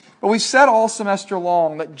But we said all semester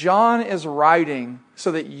long that John is writing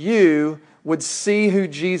so that you would see who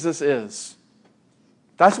Jesus is.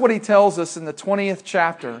 That's what he tells us in the 20th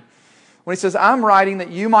chapter when he says, I'm writing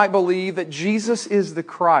that you might believe that Jesus is the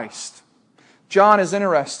Christ. John is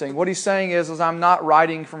interesting. What he's saying is I'm not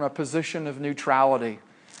writing from a position of neutrality.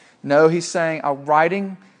 No, he's saying, I'm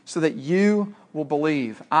writing so that you will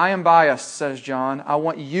believe. I am biased, says John. I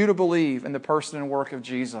want you to believe in the person and work of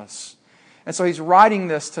Jesus. And so he's writing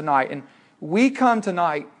this tonight. And we come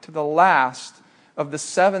tonight to the last of the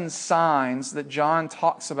 7 signs that John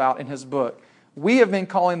talks about in his book. We have been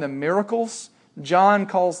calling them miracles. John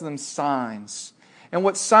calls them signs. And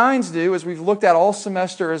what signs do, as we've looked at all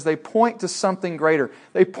semester, is they point to something greater.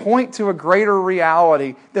 They point to a greater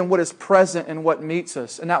reality than what is present and what meets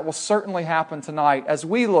us. And that will certainly happen tonight as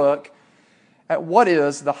we look at what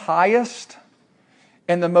is the highest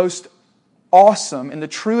and the most awesome, in the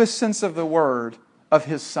truest sense of the word, of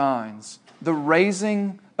His signs. The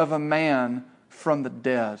raising of a man from the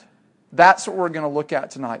dead. That's what we're going to look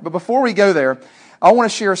at tonight. But before we go there, I want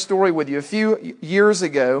to share a story with you. A few years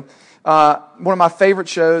ago, one of my favorite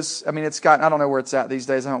shows, I don't know where it's at these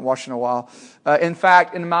days. I haven't watched it in a while. In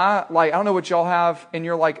fact, in my, I don't know what y'all have in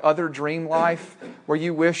your, other dream life where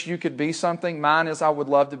you wish you could be something. Mine is I would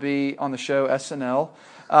love to be on the show SNL.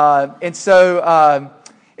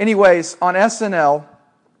 Anyways, on SNL,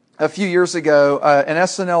 a few years ago, an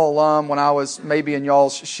SNL alum, when I was maybe in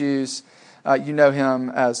y'all's shoes, you know him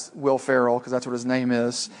as Will Ferrell, because that's what his name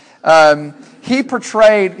is. He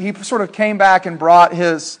sort of came back and brought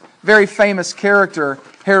his very famous character,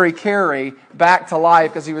 Harry Carey, back to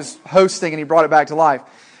life because he was hosting and he brought it back to life.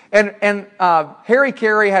 And Harry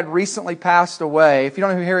Carey had recently passed away. If you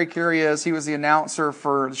don't know who Harry Carey is, he was the announcer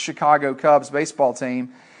for the Chicago Cubs baseball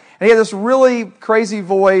team. And he had this really crazy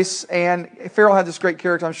voice, and Ferrell had this great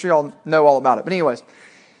character. I'm sure y'all know all about it. But anyways,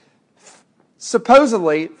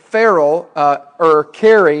 supposedly,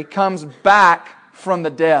 Carey comes back from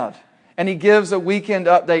the dead, and he gives a weekend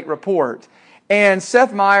update report. And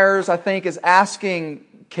Seth Meyers, I think, is asking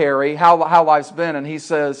Carey how life's been, and he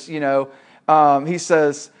says,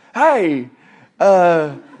 hey,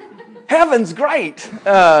 heaven's great.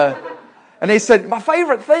 And he said, my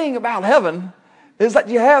favorite thing about heaven is that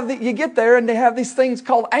you get there and they have these things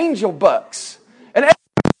called angel bucks. And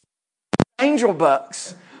angel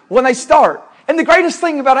bucks when they start. And the greatest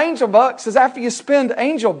thing about angel bucks is after you spend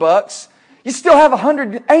angel bucks, you still have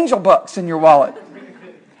 100 angel bucks in your wallet.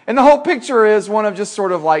 And the whole picture is one of just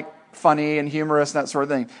sort of funny and humorous and that sort of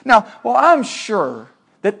thing. Now, while I'm sure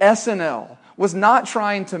that SNL was not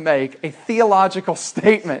trying to make a theological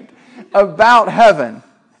statement about heaven,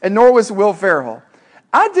 and nor was Will Ferrell,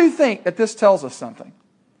 I do think that this tells us something.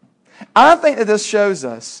 I think that this shows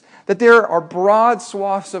us that there are broad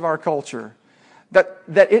swaths of our culture that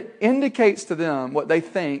it indicates to them what they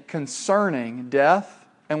think concerning death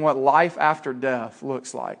and what life after death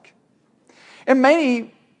looks like. And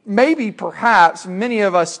maybe perhaps many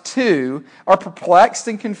of us too are perplexed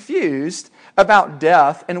and confused about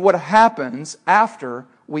death and what happens after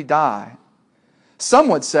we die. Some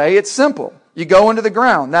would say it's simple. You go into the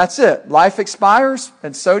ground, that's it. Life expires,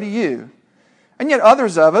 and so do you. And yet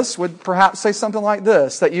others of us would perhaps say something like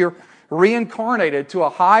this, that you're reincarnated to a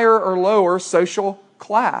higher or lower social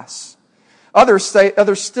class. Others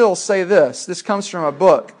still say this. This comes from a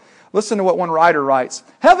book. Listen to what one writer writes.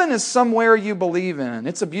 Heaven is somewhere you believe in.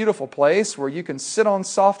 It's a beautiful place where you can sit on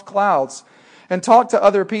soft clouds and talk to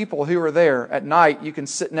other people who are there. At night, you can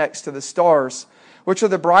sit next to the stars, which are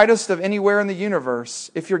the brightest of anywhere in the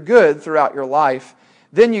universe. If you're good throughout your life,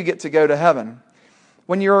 then you get to go to heaven.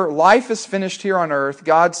 When your life is finished here on earth,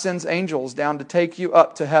 God sends angels down to take you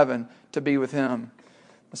up to heaven to be with Him.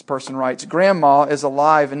 This person writes, Grandma is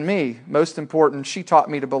alive in me. Most important, she taught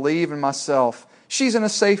me to believe in myself. She's in a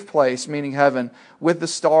safe place, meaning heaven, with the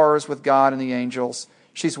stars, with God and the angels.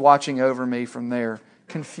 She's watching over me from there.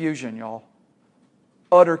 Confusion, y'all.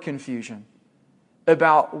 Utter confusion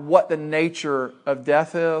about what the nature of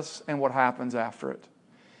death is and what happens after it.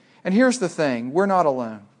 And here's the thing. We're not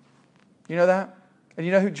alone. You know that? And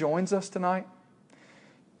you know who joins us tonight?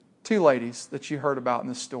 2 ladies that you heard about in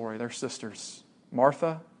this story. They're sisters,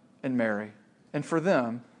 Martha and Mary. And for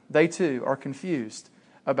them, they too are confused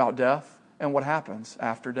about death and what happens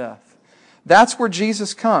after death. That's where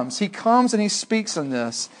Jesus comes. He comes and He speaks in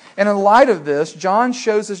this. And in light of this, John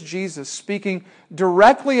shows us Jesus speaking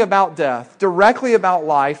directly about death, directly about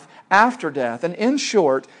life after death. And in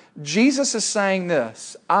short, Jesus is saying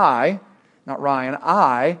this, I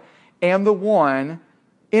am the one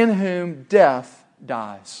in whom death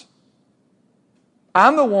dies.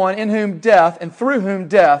 I'm the one in whom death and through whom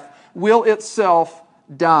death will itself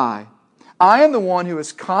die. I am the one who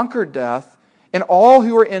has conquered death, and all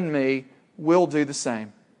who are in me will do the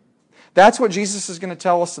same. That's what Jesus is going to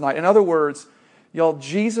tell us tonight. In other words, y'all,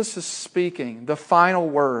 Jesus is speaking the final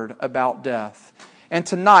word about death. And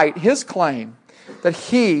tonight, His claim that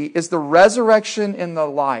He is the resurrection and the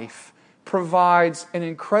life provides an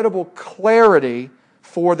incredible clarity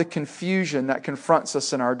for the confusion that confronts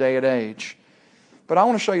us in our day and age. But I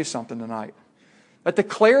want to show you something tonight. That the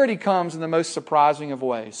clarity comes in the most surprising of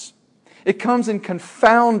ways. It comes in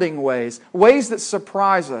confounding ways, ways that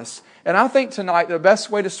surprise us. And I think tonight the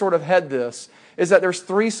best way to sort of head this is that there's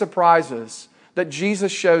 3 surprises that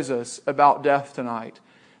Jesus shows us about death tonight.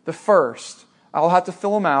 The first, I'll have to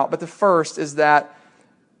fill them out, but the first is that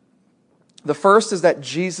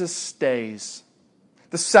Jesus stays.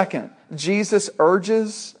 The second, Jesus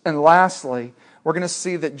urges. And lastly, we're going to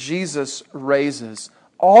see that Jesus raises.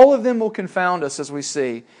 All of them will confound us as we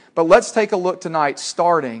see. But let's take a look tonight,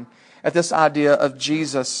 starting at this idea of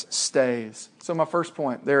Jesus stays. So my first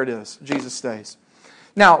point, there it is. Jesus stays.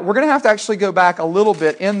 Now, we're going to have to actually go back a little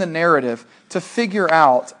bit in the narrative to figure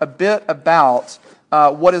out a bit about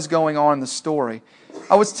what is going on in the story.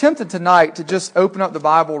 I was tempted tonight to just open up the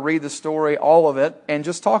Bible, read the story, all of it, and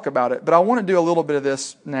just talk about it. But I want to do a little bit of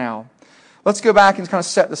this now. Let's go back and kind of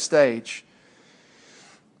set the stage.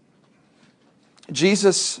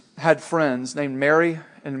 Jesus had friends named Mary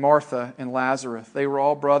and Martha and Lazarus. They were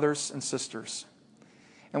all brothers and sisters.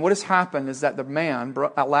 And what has happened is that the man,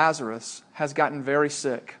 Lazarus, has gotten very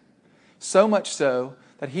sick. So much so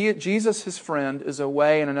that Jesus, his friend, is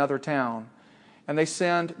away in another town. And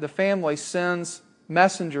the family sends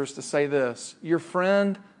messengers to say this: your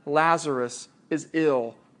friend Lazarus is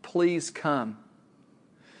ill. Please come.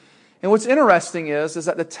 And what's interesting is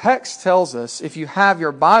that the text tells us, if you have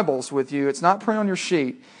your Bibles with you, it's not printed on your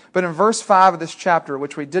sheet, but in verse 5 of this chapter,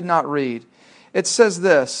 which we did not read, it says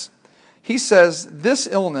this. He says, this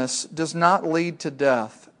illness does not lead to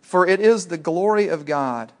death, for it is the glory of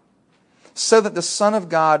God, so that the Son of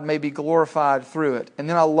God may be glorified through it. And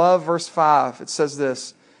then I love verse 5. It says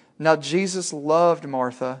this, now Jesus loved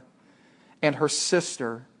Martha and her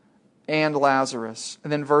sister and Lazarus.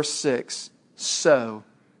 And then verse 6, so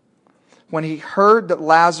when He heard that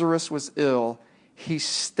Lazarus was ill, He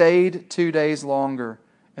stayed 2 days longer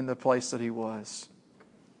in the place that he was.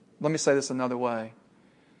 Let me say this another way.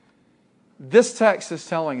 This text is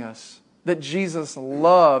telling us that Jesus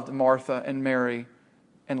loved Martha and Mary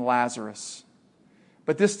and Lazarus.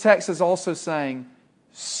 But this text is also saying,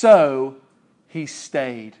 so He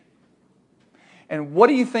stayed. And what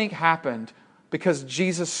do you think happened because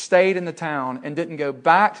Jesus stayed in the town and didn't go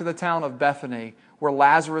back to the town of Bethany where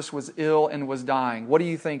Lazarus was ill and was dying? What do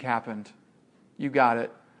you think happened? You got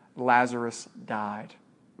it. Lazarus died.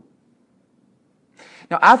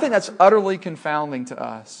 Now, I think that's utterly confounding to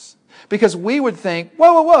us. Because we would think,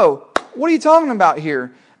 whoa, what are you talking about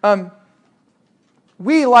here?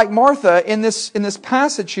 We, like Martha, in this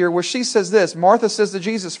passage here where she says this, Martha says to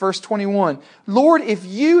Jesus, verse 21, Lord, if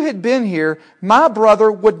you had been here, my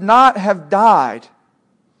brother would not have died.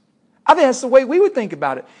 I think that's the way we would think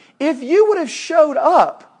about it. If you would have showed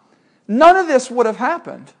up, none of this would have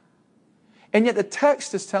happened. And yet the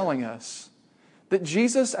text is telling us that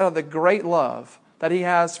Jesus, out of the great love that He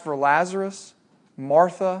has for Lazarus,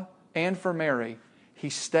 Martha, and for Mary, He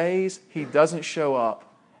stays, He doesn't show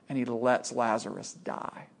up, and He lets Lazarus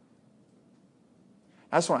die.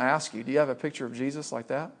 I just want to ask you, do you have a picture of Jesus like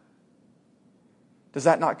that? Does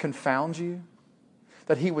that not confound you?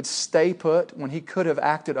 That He would stay put when He could have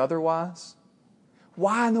acted otherwise?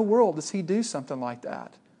 Why in the world does He do something like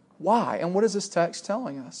that? Why? And what is this text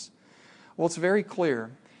telling us? Well, it's very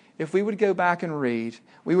clear. If we would go back and read,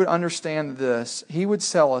 we would understand this. He would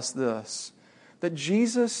tell us this, that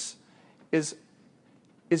Jesus is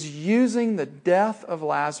using the death of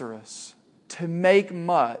Lazarus to make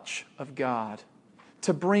much of God,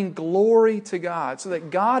 to bring glory to God, so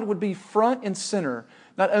that God would be front and center,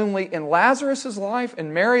 not only in Lazarus' life,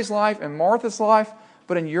 in Mary's life, in Martha's life,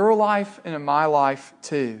 but in your life and in my life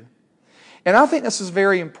too. And I think this is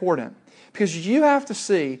very important, because you have to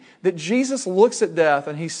see that Jesus looks at death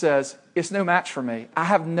and He says, it's no match for me. I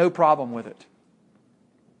have no problem with it.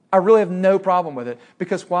 I really have no problem with it.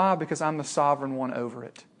 Because why? Because I'm the sovereign one over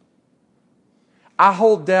it. I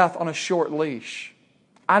hold death on a short leash.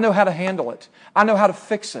 I know how to handle it. I know how to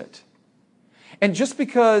fix it. And just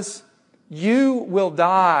because you will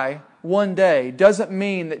die one day doesn't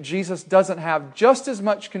mean that Jesus doesn't have just as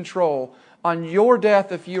much control on your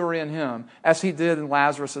death if you are in Him as He did in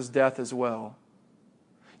Lazarus' death as well.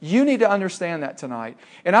 You need to understand that tonight.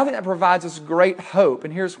 And I think that provides us great hope.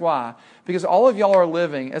 And here's why. Because all of y'all are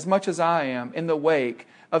living, as much as I am, in the wake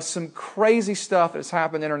of some crazy stuff that has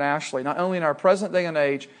happened internationally, not only in our present day and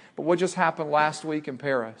age, but what just happened last week in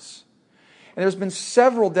Paris. And there's been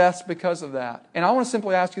several deaths because of that. And I want to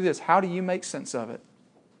simply ask you this. How do you make sense of it?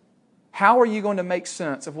 How are you going to make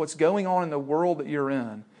sense of what's going on in the world that you're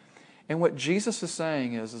in? And what Jesus is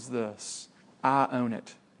saying is this. I own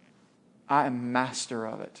it. I am master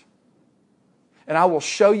of it. And I will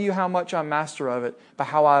show you how much I'm master of it by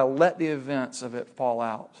how I let the events of it fall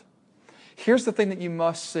out. Here's the thing that you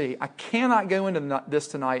must see. I cannot go into this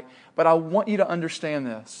tonight, but I want you to understand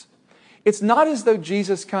this. It's not as though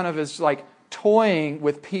Jesus kind of is like toying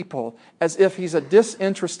with people as if He's a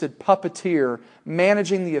disinterested puppeteer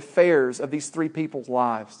managing the affairs of these three people's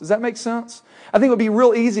lives. Does that make sense? I think it would be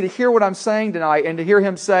real easy to hear what I'm saying tonight and to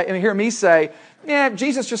hear me say, yeah,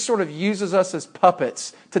 Jesus just sort of uses us as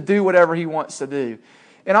puppets to do whatever He wants to do.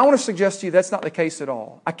 And I want to suggest to you that's not the case at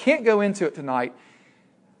all. I can't go into it tonight,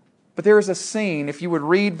 but there is a scene, if you would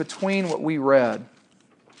read between what we read,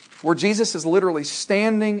 where Jesus is literally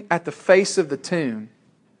standing at the face of the tomb.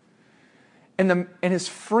 And His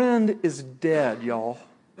friend is dead, y'all.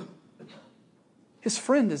 His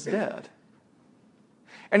friend is dead.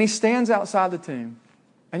 And He stands outside the tomb.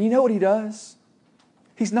 And you know what He does?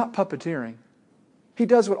 He's not puppeteering. He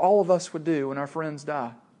does what all of us would do when our friends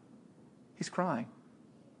die. He's crying.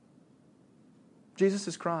 Jesus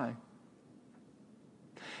is crying.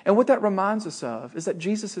 And what that reminds us of is that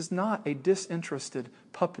Jesus is not a disinterested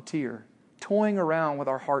puppeteer toying around with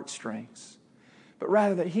our heartstrings, but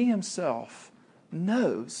rather that He Himself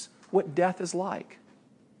knows what death is like.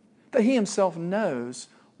 That He Himself knows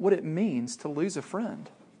what it means to lose a friend.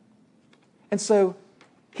 And so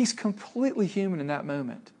He's completely human in that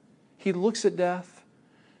moment. He looks at death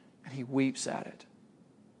and He weeps at it.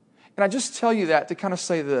 And I just tell you that to kind of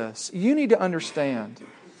say this. You need to understand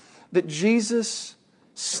that Jesus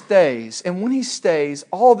stays. And when He stays,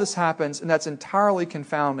 all of this happens, and that's entirely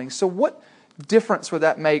confounding. So what difference would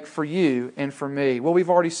that make for you and for me? Well, we've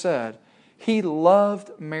already said, He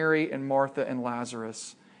loved Mary and Martha and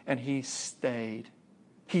Lazarus, and He stayed.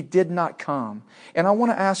 He did not come. And I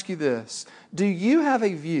want to ask you this. Do you have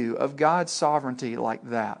a view of God's sovereignty like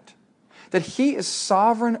that? That He is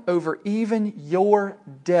sovereign over even your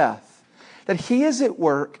death. That He is at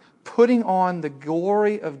work putting on the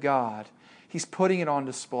glory of God. He's putting it on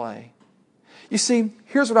display. You see,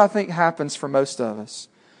 here's what I think happens for most of us.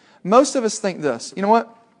 Most of us think this. You know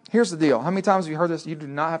what? Here's the deal. How many times have you heard this? You do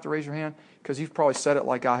not have to raise your hand because you've probably said it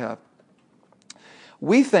like I have.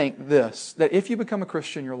 We think this, that if you become a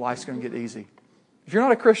Christian, your life's going to get easy. If you're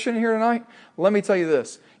not a Christian here tonight, let me tell you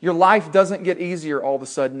this. Your life doesn't get easier all of a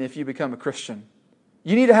sudden if you become a Christian.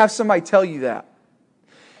 You need to have somebody tell you that.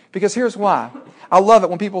 Because here's why. I love it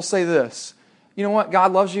when people say this. You know what?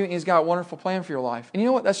 God loves you and He's got a wonderful plan for your life. And you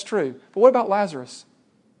know what? That's true. But what about Lazarus?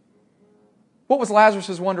 What was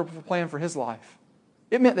Lazarus' wonderful plan for his life?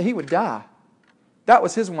 It meant that he would die. That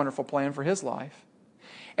was his wonderful plan for his life.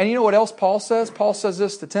 And you know what else Paul says? Paul says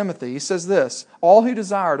this to Timothy. He says this, all who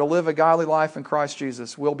desire to live a godly life in Christ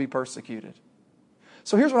Jesus will be persecuted.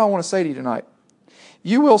 So here's what I want to say to you tonight.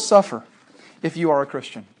 You will suffer if you are a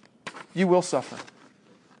Christian. You will suffer.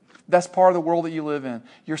 That's part of the world that you live in.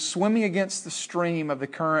 You're swimming against the stream of the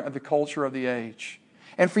current of the culture of the age.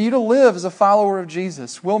 And for you to live as a follower of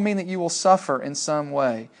Jesus will mean that you will suffer in some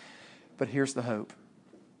way. But here's the hope.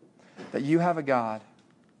 That you have a God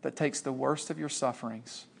that takes the worst of your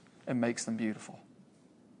sufferings and makes them beautiful.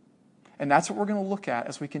 And that's what we're going to look at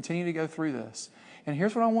as we continue to go through this. And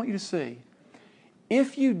here's what I want you to see.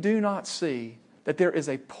 If you do not see that there is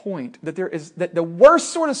a point, that the worst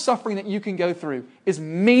sort of suffering that you can go through is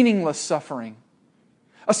meaningless suffering.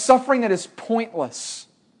 A suffering that is pointless.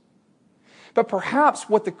 But perhaps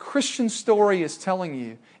what the Christian story is telling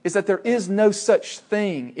you is that there is no such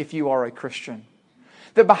thing if you are a Christian.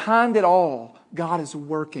 That behind it all, God is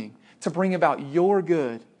working to bring about your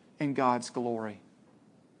good and God's glory.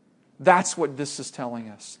 That's what this is telling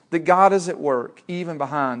us. That God is at work even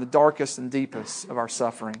behind the darkest and deepest of our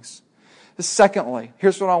sufferings. Secondly,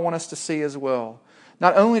 here's what I want us to see as well.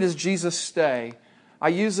 Not only does Jesus stay, I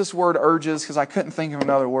use this word urges because I couldn't think of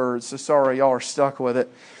another word, so sorry, y'all are stuck with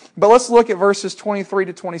it. But let's look at verses 23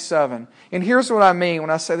 to 27. And here's what I mean when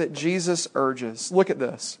I say that Jesus urges. Look at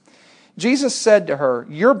this. Jesus said to her,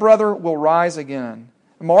 your brother will rise again.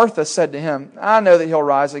 Martha said to Him, I know that He'll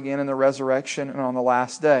rise again in the resurrection and on the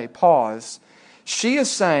last day. Pause. She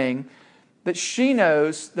is saying that she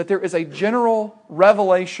knows that there is a general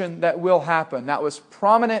revelation that will happen. That was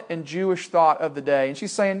prominent in Jewish thought of the day. And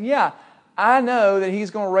she's saying, yeah, I know that He's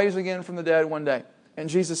going to raise again from the dead one day. And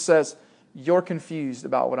Jesus says, you're confused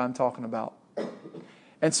about what I'm talking about.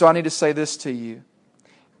 And so I need to say this to you.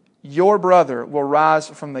 Your brother will rise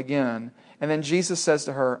from again. And then Jesus says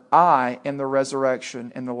to her, I am the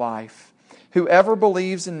resurrection and the life. Whoever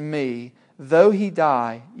believes in me, though he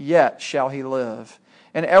die, yet shall he live.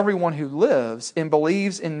 And everyone who lives and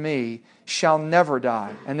believes in me shall never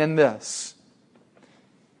die. And then this.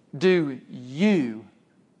 Do you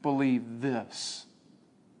believe this?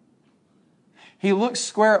 He looks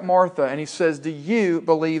square at Martha and He says, do you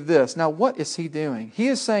believe this? Now what is He doing? He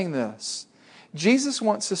is saying this. Jesus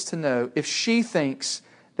wants us to know if she thinks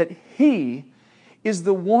that He is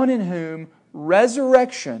the one in whom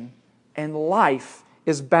resurrection and life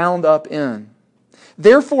is bound up in.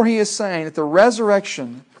 Therefore, He is saying that the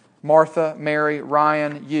resurrection, Martha, Mary,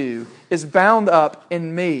 Ryan, you, is bound up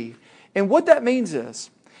in me. And what that means is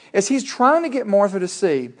He's trying to get Martha to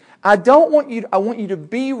see, I want you to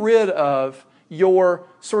be rid of your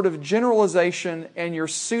sort of generalization and your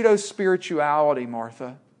pseudo-spirituality,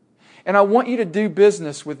 Martha. And I want you to do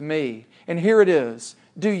business with me. And here it is.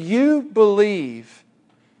 Do you believe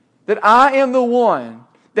that I am the one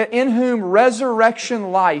that in whom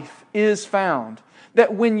resurrection life is found?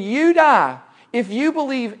 That when you die, if you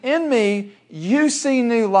believe in me, you see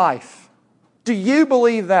new life. Do you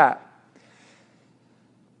believe that?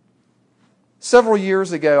 Several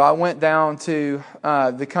years ago, I went down to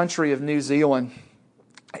the country of New Zealand,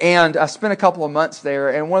 and I spent a couple of months there,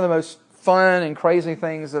 and one of the most fun and crazy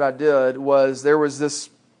things that I did was there was this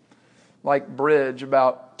bridge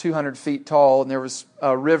about 200 feet tall, and there was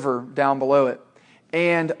a river down below it.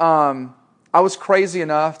 And I was crazy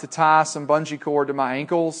enough to tie some bungee cord to my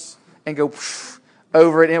ankles and go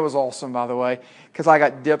over it. And it was awesome, by the way, because I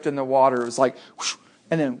got dipped in the water. It was like,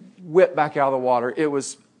 and then whipped back out of the water. It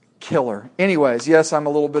was killer. Anyways, yes, I'm a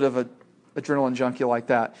little bit of an adrenaline junkie like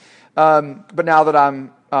that. But now that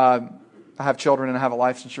I have children and I have a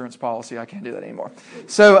life insurance policy, I can't do that anymore.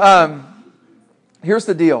 So here's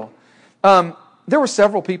the deal. There were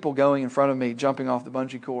several people going in front of me, jumping off the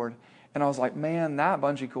bungee cord. And I was like, man, that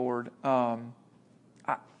bungee cord, I'll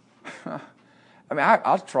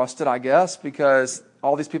trust it, I guess, because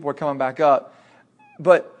all these people are coming back up.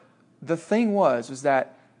 But the thing was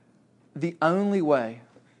that the only way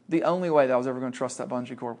that I was ever going to trust that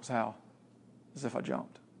bungee cord was how? As if I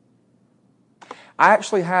jumped. I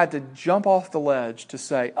actually had to jump off the ledge to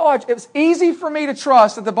say, it was easy for me to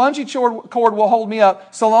trust that the bungee cord will hold me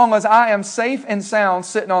up so long as I am safe and sound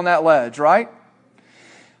sitting on that ledge, right?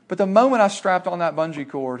 But the moment I strapped on that bungee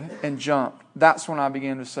cord and jumped, that's when I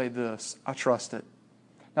began to say this, I trust it.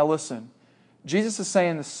 Now listen, Jesus is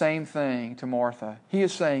saying the same thing to Martha. He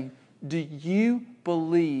is saying, do you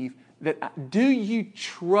believe that, do you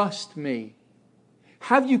trust me?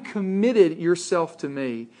 Have you committed yourself to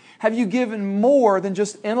me? Have you given more than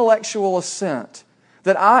just intellectual assent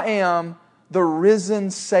that I am the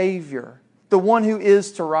risen Savior, the one who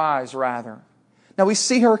is to rise, rather? Now we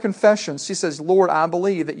see her confession. She says, Lord, I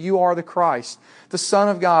believe that you are the Christ, the Son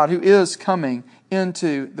of God, who is coming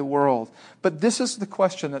into the world. But this is the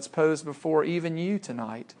question that's posed before even you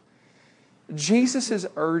tonight. Jesus is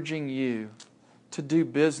urging you to do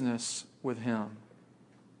business with Him.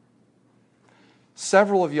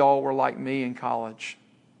 Several of y'all were like me in college.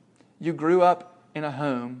 You grew up in a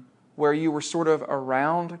home where you were sort of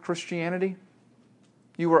around Christianity.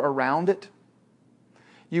 You were around it.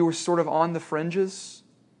 You were sort of on the fringes.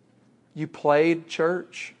 You played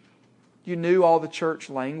church. You knew all the church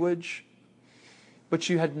language. But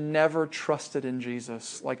you had never trusted in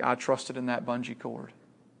Jesus like I trusted in that bungee cord.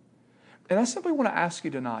 And I simply want to ask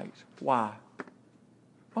you tonight, why?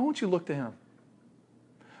 Why won't you look to Him?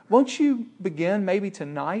 Won't you begin maybe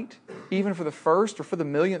tonight, even for the first or for the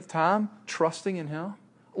millionth time, trusting in Him?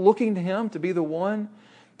 Looking to Him to be the one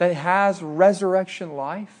that has resurrection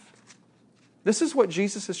life? This is what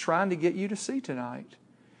Jesus is trying to get you to see tonight.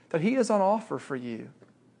 That He is on offer for you.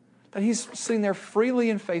 That He's sitting there freely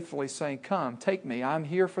and faithfully saying, come, take me. I'm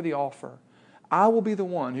here for the offer. I will be the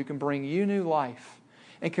one who can bring you new life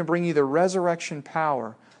and can bring you the resurrection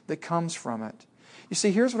power that comes from it. You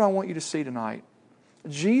see, here's what I want you to see tonight.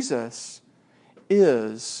 Jesus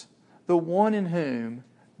is the one in whom,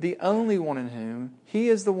 the only one in whom, He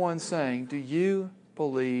is the one saying, do you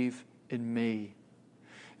believe in me?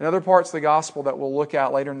 In other parts of the gospel that we'll look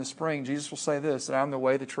at later in the spring, Jesus will say this, that I'm the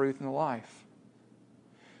way, the truth, and the life.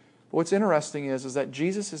 But what's interesting is that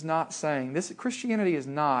Jesus is not saying, Christianity is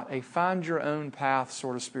not a find your own path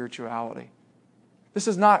sort of spirituality. This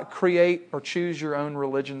is not create or choose your own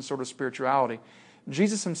religion sort of spirituality.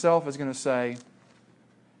 Jesus Himself is going to say,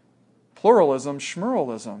 pluralism,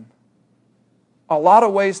 schmuralism. a lot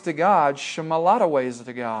of ways to God, a lot of ways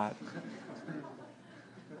to God.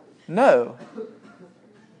 No.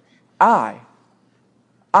 I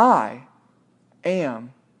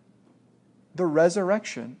am the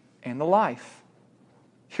resurrection and the life.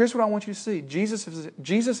 Here's what I want you to see. Jesus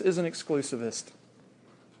is an exclusivist.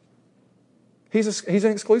 He's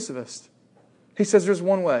an exclusivist. He says there's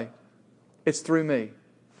one way. It's through me.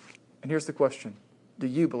 And here's the question. Do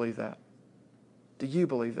you believe that? Do you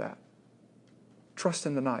believe that? Trust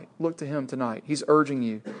Him tonight. Look to Him tonight. He's urging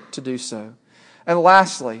you to do so. And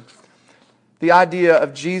lastly, the idea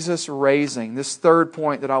of Jesus raising, this third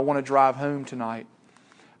point that I want to drive home tonight.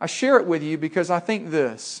 I share it with you because I think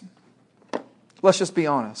this. Let's just be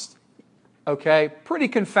honest. Okay? Pretty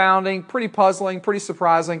confounding, pretty puzzling, pretty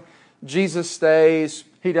surprising. Jesus stays.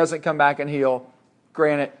 He doesn't come back and heal.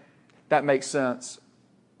 Granted, that makes sense.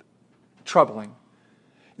 Troubling.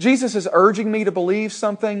 Jesus is urging me to believe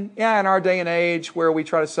something. Yeah, in our day and age where we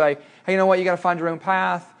try to say, hey, you know what? You got to find your own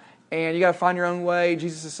path and you got to find your own way.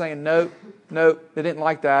 Jesus is saying, nope, they didn't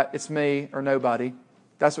like that. It's me or nobody.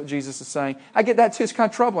 That's what Jesus is saying. I get that too. It's kind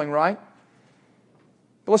of troubling, right?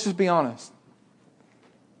 But let's just be honest.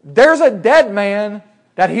 There's a dead man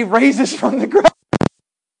that He raises from the grave.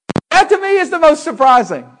 That to me is the most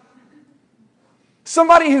surprising.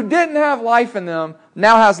 Somebody who didn't have life in them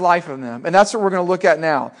now has life in them. And that's what we're going to look at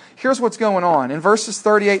now. Here's what's going on. In verses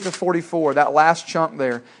 38 to 44, that last chunk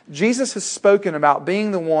there, Jesus has spoken about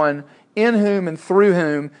being the one in whom and through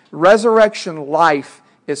whom resurrection life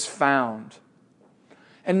is found.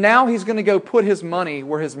 And now He's going to go put His money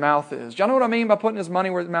where His mouth is. Do y'all know what I mean by putting His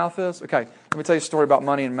money where His mouth is? Okay, let me tell you a story about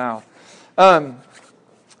money and mouth.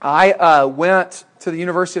 I went to the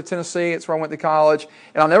University of Tennessee. It's where I went to college.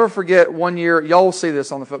 And I'll never forget one year, y'all will see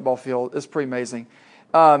this on the football field. It's pretty amazing.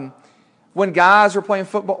 When guys were playing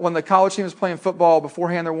football, when the college team was playing football,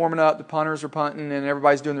 beforehand they're warming up, the punters are punting, and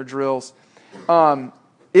everybody's doing their drills.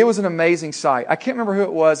 It was an amazing sight. I can't remember who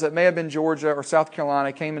it was. It may have been Georgia or South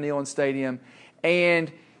Carolina. Came to Neyland Stadium.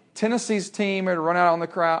 And Tennessee's team had run out on the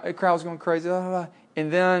crowd. The crowd was going crazy.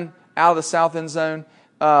 And then out of the south end zone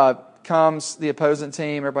comes the opposing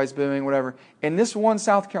team. Everybody's booing, whatever. And this one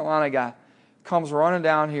South Carolina guy comes running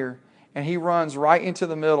down here. And he runs right into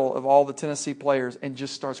the middle of all the Tennessee players and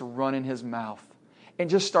just starts running his mouth. And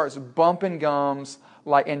just starts bumping gums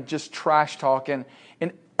and just trash talking.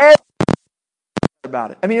 And everybody about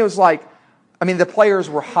it. It was like, the players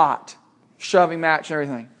were hot. Shoving match and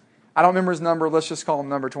everything. I don't remember his number. Let's just call him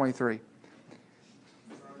number 23.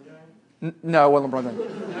 No, it wasn't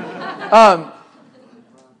LeBron James.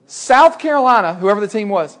 South Carolina, whoever the team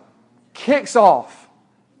was, kicks off.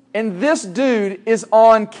 And this dude is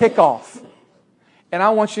on kickoff. And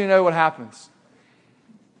I want you to know what happens.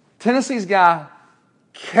 Tennessee's guy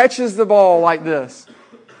catches the ball like this.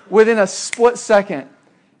 Within a split second,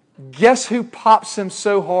 guess who pops him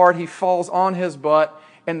so hard he falls on his butt?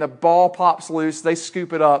 And the ball pops loose, they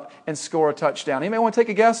scoop it up and score a touchdown. Anybody want to take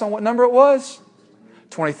a guess on what number it was?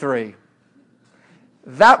 23.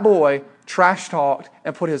 That boy trash talked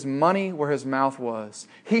and put his money where his mouth was.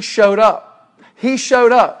 He showed up. He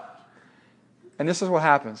showed up. And this is what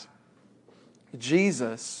happens.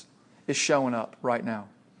 Jesus is showing up right now.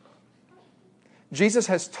 Jesus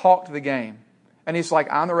has talked the game. And He's like,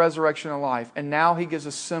 I'm the resurrection and life. And now He gives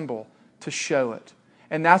a symbol to show it.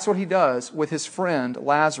 And that's what He does with His friend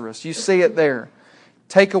Lazarus. You see it there.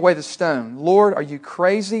 Take away the stone. Lord, are you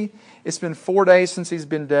crazy? It's been 4 days since he's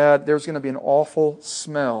been dead. There's going to be an awful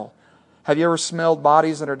smell. Have you ever smelled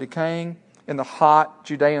bodies that are decaying in the hot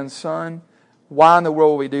Judean sun? Why in the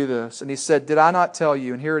world will we do this? And He said, did I not tell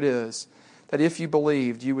you, and here it is, that if you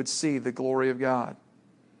believed, you would see the glory of God.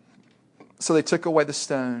 So they took away the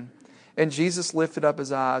stone. And Jesus lifted up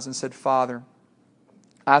His eyes and said, Father,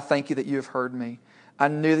 I thank you that you have heard me. I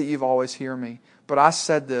knew that you've always heard me, but I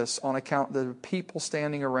said this on account of the people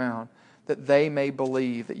standing around, that they may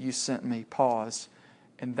believe that you sent me. Pause.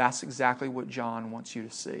 And that's exactly what John wants you to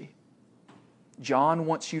see. John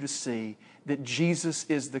wants you to see that Jesus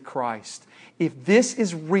is the Christ. If this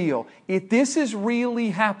is real, if this is really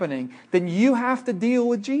happening, then you have to deal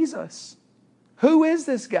with Jesus. Who is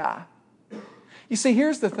this guy? You see,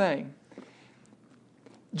 here's the thing.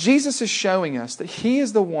 Jesus is showing us that He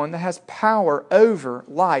is the one that has power over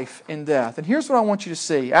life and death. And here's what I want you to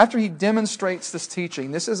see. After He demonstrates this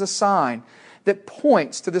teaching, this is a sign that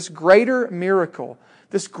points to this greater miracle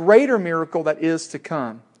that is to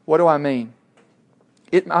come. What do I mean?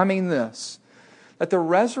 I mean this, that the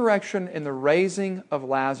resurrection and the raising of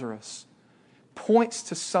Lazarus points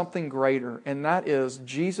to something greater, and that is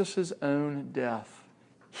Jesus' own death.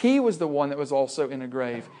 He was the one that was also in a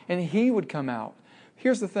grave, and He would come out.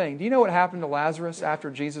 Here's the thing. Do you know what happened to Lazarus after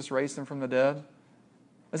Jesus raised him from the dead?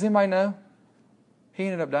 Does anybody know? He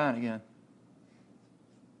ended up dying again.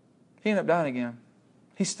 He ended up dying again.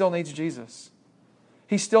 He still needs Jesus.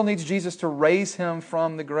 He still needs Jesus to raise him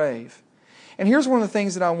from the grave. And here's one of the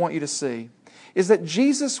things that I want you to see, is that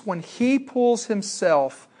Jesus, when He pulls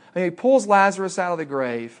He pulls Lazarus out of the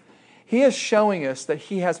grave, He is showing us that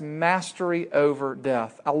He has mastery over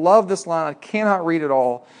death. I love this line. I cannot read it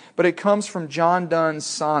all, but it comes from John Donne's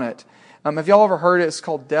sonnet. Have y'all ever heard it? It's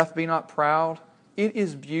called Death Be Not Proud. It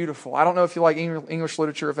is beautiful. I don't know if you like English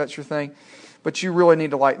literature, if that's your thing, but you really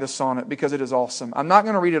need to like this sonnet because it is awesome. I'm not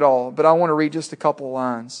going to read it all, but I want to read just a couple of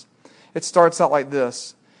lines. It starts out like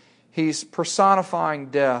this. He's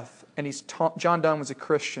personifying death, and John Donne was a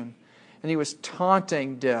Christian, and he was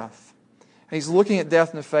taunting death. And he's looking at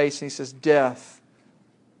death in the face, and he says, Death,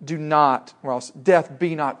 death,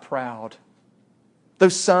 be not proud. Though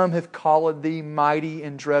some have called thee mighty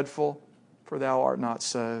and dreadful, for thou art not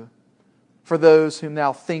so. For those whom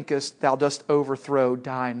thou thinkest thou dost overthrow,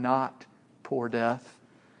 die not, poor death,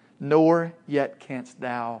 nor yet canst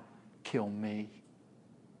thou kill me.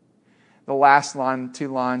 The last line, 2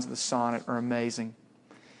 lines of the sonnet are amazing.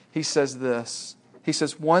 He says this. He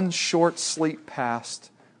says, one short sleep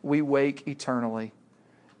past, we wake eternally,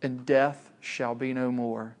 and death shall be no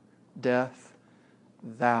more. Death,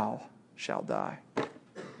 thou shalt die.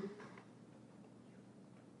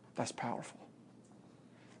 That's powerful.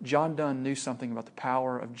 John Donne knew something about the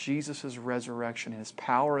power of Jesus' resurrection and His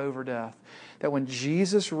power over death. That when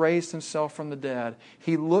Jesus raised Himself from the dead,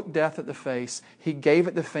 He looked death at the face, He gave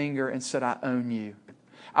it the finger and said, I own you.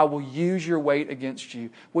 I will use your weight against you.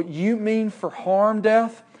 What you mean for harm,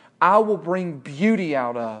 death, I will bring beauty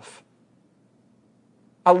out of.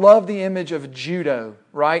 I love the image of judo,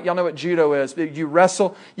 right? Y'all know what judo is. You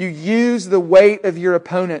wrestle, you use the weight of your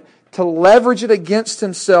opponent to leverage it against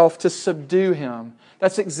himself to subdue him.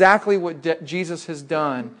 That's exactly what Jesus has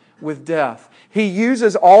done with death. He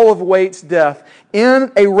uses all of weight's death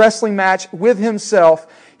in a wrestling match with Himself.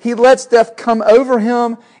 He lets death come over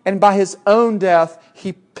Him, and by His own death,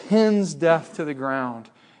 He pins death to the ground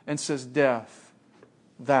and says, Death,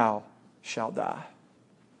 thou shalt die.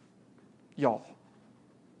 Y'all,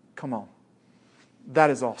 come on. That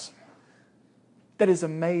is awesome. That is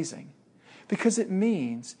amazing. Because it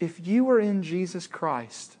means if you are in Jesus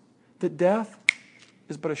Christ, that death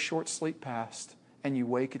is but a short sleep past and you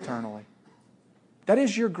wake eternally. That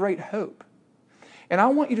is your great hope. And I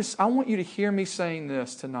want you to hear me saying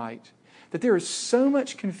this tonight, that there is so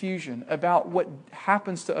much confusion about what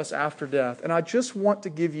happens to us after death. And I just want to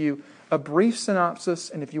give you a brief synopsis,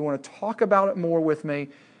 and if you want to talk about it more with me,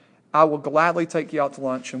 I will gladly take you out to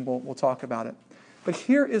lunch and we'll talk about it. But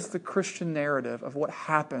here is the Christian narrative of what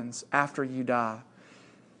happens after you die.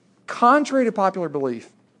 Contrary to popular belief,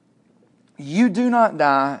 you do not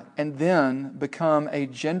die and then become a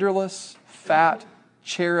genderless, fat,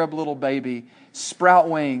 cherub little baby, sprout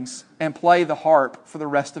wings, and play the harp for the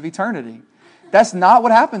rest of eternity. That's not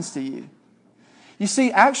what happens to you. You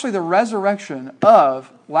see, actually the resurrection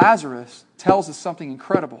of Lazarus tells us something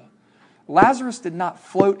incredible. Lazarus did not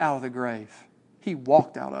float out of the grave. He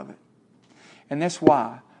walked out of it. And that's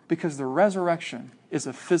why. Because the resurrection is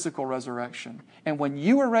a physical resurrection. And when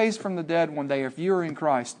you are raised from the dead one day, if you are in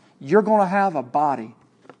Christ, you're going to have a body.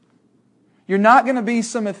 You're not going to be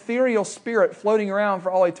some ethereal spirit floating around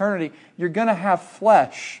for all eternity. You're going to have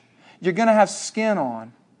flesh. You're going to have skin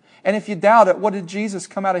on. And if you doubt it, what did Jesus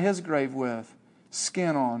come out of His grave with?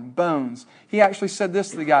 Skin on, bones. He actually said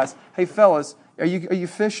this to the guys, hey fellas, are you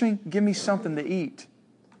fishing? Give me something to eat.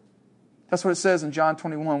 That's what it says in John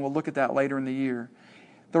 21. We'll look at that later in the year.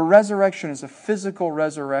 The resurrection is a physical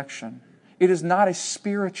resurrection. It is not a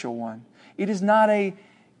spiritual one.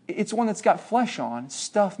 It's one that's got flesh on.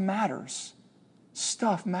 Stuff matters.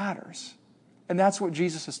 Stuff matters. And that's what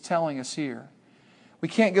Jesus is telling us here. We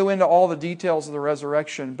can't go into all the details of the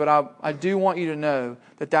resurrection, but I do want you to know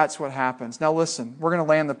that that's what happens. Now listen, we're going to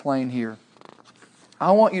land the plane here.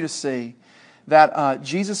 I want you to see that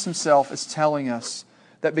Jesus Himself is telling us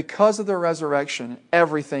that because of the resurrection,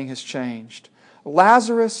 everything has changed.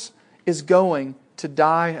 Lazarus is going to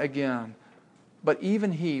die again, but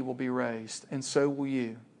even he will be raised, and so will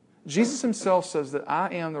you. Jesus Himself says that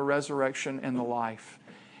I am the resurrection and the life.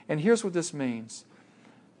 And here's what this means.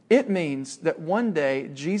 It means that one day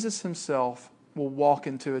Jesus Himself will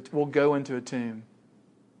go into a tomb.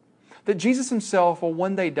 That Jesus Himself will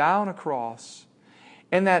one day die on a cross,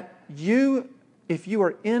 and that you, if you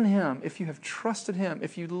are in Him, if you have trusted Him,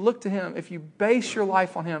 if you look to Him, if you base your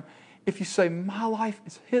life on Him, if you say, my life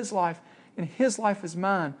is His life and His life is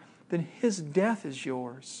mine, then His death is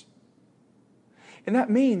yours. And that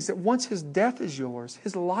means that once His death is yours,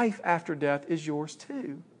 His life after death is yours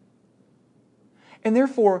too. And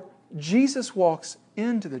therefore, Jesus walks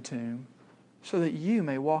into the tomb so that you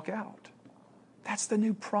may walk out. That's the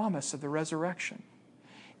new promise of the resurrection.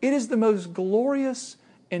 It is the most glorious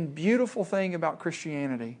and beautiful thing about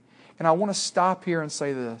Christianity. And I want to stop here and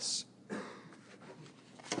say this.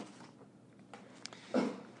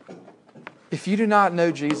 If you do not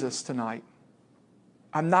know Jesus tonight,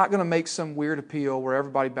 I'm not going to make some weird appeal where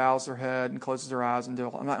everybody bows their head and closes their eyes and do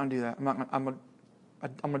it. I'm not going to do that. I'm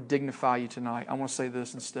going to dignify you tonight. I want to say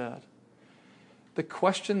this instead. The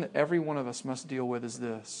question that every one of us must deal with is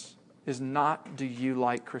this, is not, do you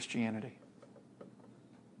like Christianity?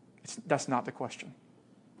 That's not the question.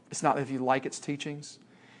 It's not if you like its teachings.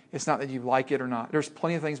 It's not that you like it or not. There's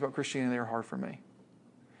plenty of things about Christianity that are hard for me.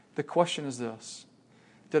 The question is this.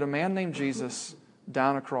 Did a man named Jesus die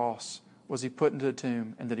on a cross? Was He put into a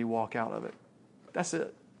tomb? And did He walk out of it? That's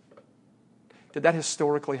it. Did that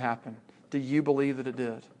historically happen? Do you believe that it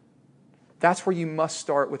did? That's where you must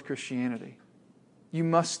start with Christianity. You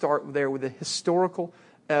must start there with the historical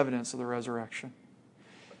evidence of the resurrection.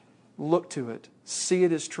 Look to it. See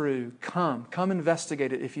it as true. Come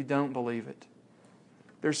investigate it if you don't believe it.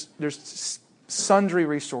 There's sundry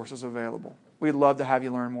resources available. We'd love to have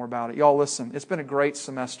you learn more about it. Y'all listen, it's been a great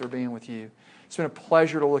semester being with you. It's been a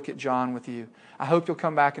pleasure to look at John with you. I hope you'll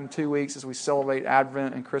come back in 2 weeks as we celebrate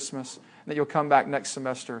Advent and Christmas, and that you'll come back next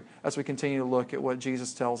semester as we continue to look at what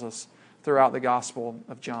Jesus tells us throughout the Gospel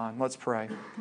of John. Let's pray.